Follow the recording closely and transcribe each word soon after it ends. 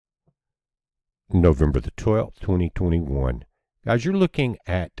November the 12th, 2021. Guys, you're looking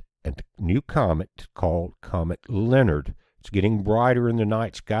at a new comet called Comet Leonard. It's getting brighter in the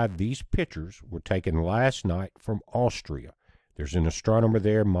night sky. These pictures were taken last night from Austria. There's an astronomer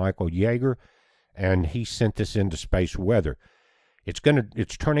there, Michael Jaeger, and he sent this into space weather.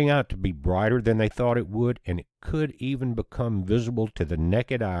 It's turning out to be brighter than they thought it would, and it could even become visible to the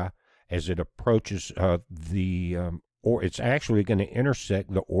naked eye as it approaches or it's actually going to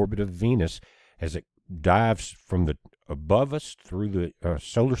intersect the orbit of Venus as it dives from the above us through the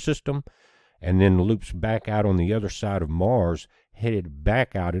solar system and then loops back out on the other side of Mars, headed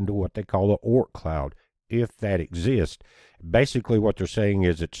back out into what they call the Oort cloud, if that exists. Basically what they're saying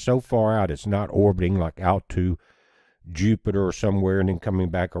is it's so far out it's not orbiting like out to Jupiter or somewhere and then coming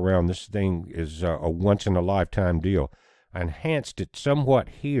back around. This thing is a once-in-a-lifetime deal. I enhanced it somewhat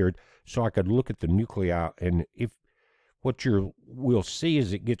here so I could look at the nuclei, and if what we'll see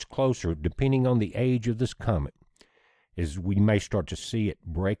as it gets closer, depending on the age of this comet, is we may start to see it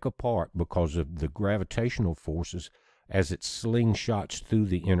break apart because of the gravitational forces as it slingshots through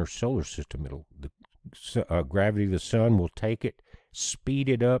the inner solar system. The gravity of the sun will take it, speed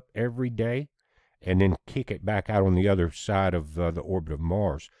it up every day, and then kick it back out on the other side of the orbit of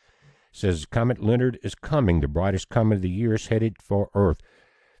Mars. It says Comet Leonard is coming. The brightest comet of the year is headed for Earth.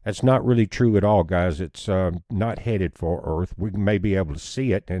 That's not really true at all, guys. It's not headed for Earth. We may be able to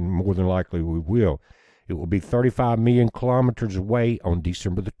see it, and more than likely we will. It will be 35 million kilometers away on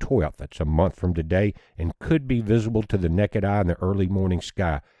December the 12th. That's a month from today, and could be visible to the naked eye in the early morning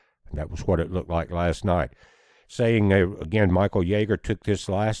sky. And that was what it looked like last night. Saying, again, Michael Jaeger took this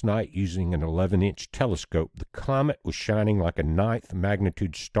last night using an 11-inch telescope. The comet was shining like a 9th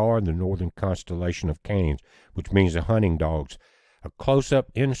magnitude star in the northern constellation of Canis, which means the hunting dogs. A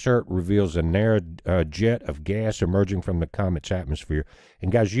close-up insert reveals a narrow jet of gas emerging from the comet's atmosphere.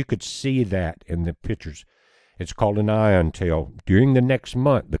 And guys, you could see that in the pictures. It's called an ion tail. During the next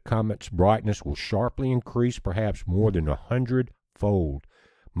month, the comet's brightness will sharply increase, perhaps more than 100-fold.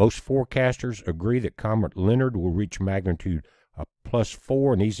 Most forecasters agree that Comet Leonard will reach magnitude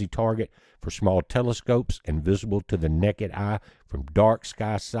 +4, an easy target for small telescopes and visible to the naked eye from dark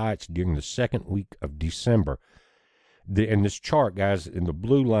sky sites during the second week of December. In this chart, guys, in the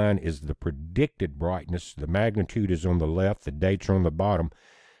blue line is the predicted brightness. The magnitude is on the left, the dates are on the bottom,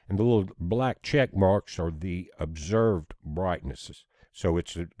 and the little black check marks are the observed brightnesses. So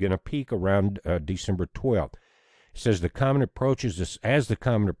it's going to peak around December 12th. It says as the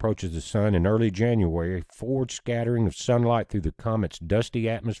comet approaches the sun in early January, forward scattering of sunlight through the comet's dusty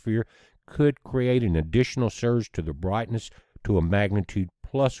atmosphere could create an additional surge to the brightness to a magnitude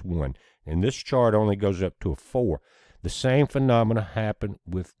 +1. And this chart only goes up to a 4. The same phenomena happened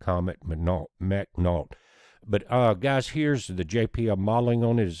with Comet McNaught. But guys, here's the JPL modeling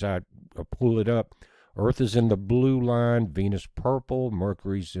on it as I pull it up. Earth is in the blue line, Venus purple,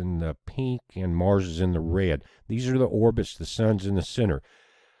 Mercury's in the pink, and Mars is in the red. These are the orbits, the sun's in the center.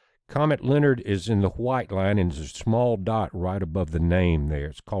 Comet Leonard is in the white line, and there's a small dot right above the name there.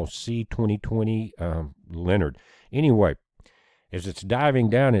 It's called C2020 Leonard. Anyway, as it's diving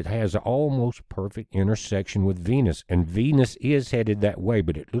down, it has an almost perfect intersection with Venus, and Venus is headed that way,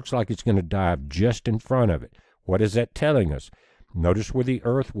 but it looks like it's going to dive just in front of it. What is that telling us? Notice where the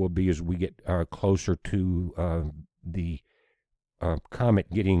Earth will be as we get closer to the comet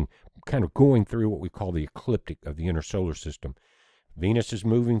kind of going through what we call the ecliptic of the inner solar system. Venus is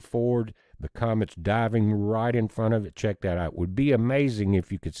moving forward. The comet's diving right in front of it. Check that out. It would be amazing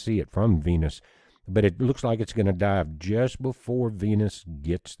if you could see it from Venus, but it looks like it's going to dive just before Venus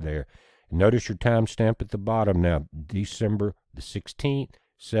gets there. Notice your timestamp at the bottom now, December the 16th,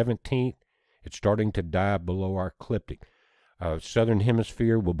 17th. It's starting to dive below our ecliptic. Southern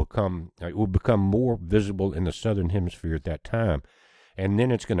hemisphere will become more visible in the southern hemisphere at that time. And then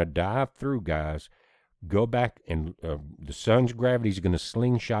it's going to dive through, guys, go back, and the sun's gravity is going to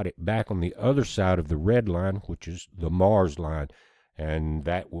slingshot it back on the other side of the red line, which is the Mars line, and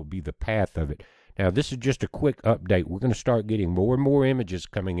that will be the path of it. Now, this is just a quick update. We're going to start getting more and more images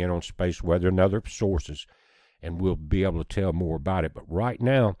coming in on space weather and other sources, and we'll be able to tell more about it. But right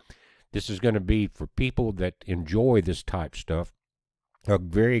now, this is going to be, for people that enjoy this type stuff, a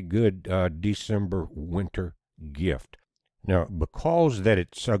very good December winter gift. Now, because that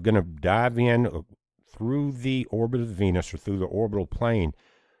it's going to dive in through the orbit of Venus or through the orbital plane,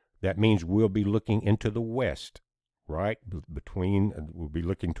 that means we'll be looking into the west, right? We'll be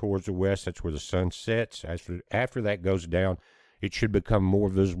looking towards the west. That's where the sun sets. After that goes down, it should become more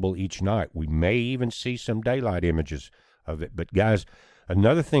visible each night. We may even see some daylight images of it. But guys,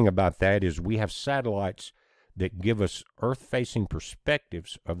 another thing about that is we have satellites that give us Earth-facing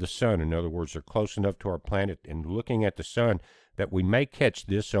perspectives of the sun. In other words, they're close enough to our planet and looking at the sun that we may catch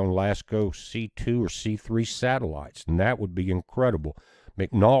this on LASCO C2 or C3 satellites, and that would be incredible.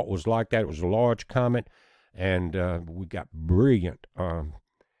 McNaught was like that. It was a large comet, and we got brilliant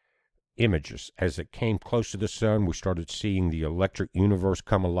images. As it came close to the sun, we started seeing the electric universe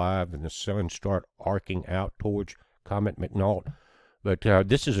come alive and the sun start arcing out towards Comet McNaught. But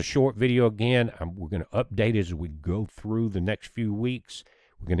this is a short video again. We're going to update as we go through the next few weeks.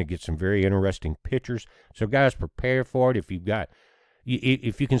 We're going to get some very interesting pictures. So guys, prepare for it. If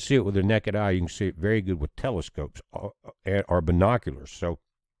you can see it with the naked eye, you can see it very good with telescopes or binoculars. So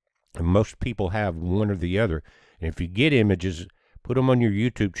most people have one or the other. And if you get images, put them on your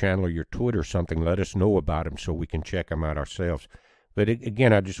YouTube channel or your Twitter or something. Let us know about them so we can check them out ourselves. But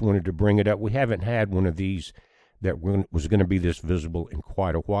again, I just wanted to bring it up. We haven't had one of these that was going to be this visible in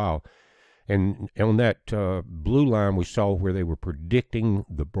quite a while. And on that blue line, we saw where they were predicting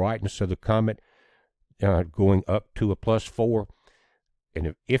the brightness of the comet going up to a +4.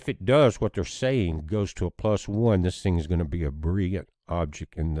 And if it does what they're saying, goes to a +1, this thing is going to be a brilliant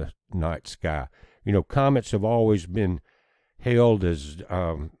object in the night sky. You know, comets have always been hailed as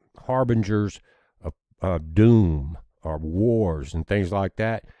harbingers of doom or wars and things like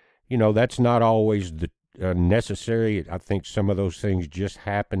that. You know, that's not always the necessary. I think some of those things just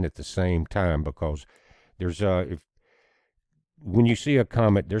happen at the same time, because there's when you see a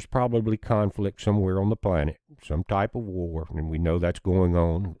comet, there's probably conflict somewhere on the planet, some type of war, and we know that's going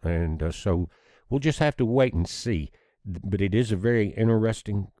on, and so we'll just have to wait and see. But it is a very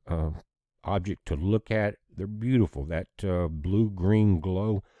interesting object to look at. They're beautiful, that blue-green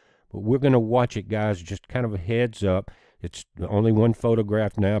glow. But we're going to watch it, guys, just kind of a heads up. It's only one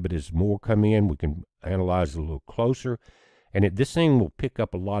photograph now, but as more come in, we can analyze it a little closer. And this thing will pick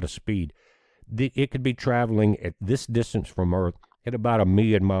up a lot of speed. It could be traveling at this distance from Earth at about 1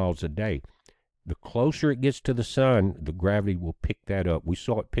 million miles a day. The closer it gets to the sun, the gravity will pick that up. We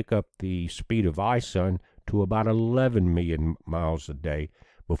saw it pick up the speed of iSun to about 11 million miles a day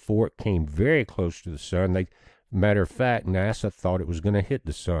before it came very close to the sun. Matter of fact, NASA thought it was going to hit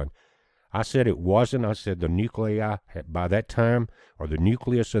the sun. I said it wasn't. I said the nuclei, by that time, or the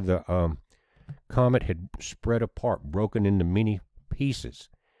nucleus of the comet had spread apart, broken into many pieces.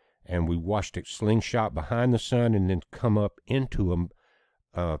 And we watched it slingshot behind the sun and then come up into them,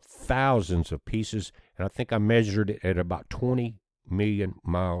 thousands of pieces. And I think I measured it at about 20 million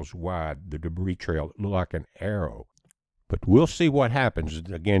miles wide, the debris trail. It looked like an arrow. But we'll see what happens.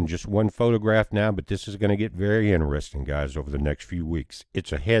 Again, just one photograph now, but this is going to get very interesting, guys, over the next few weeks.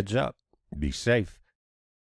 It's a heads up. Be safe.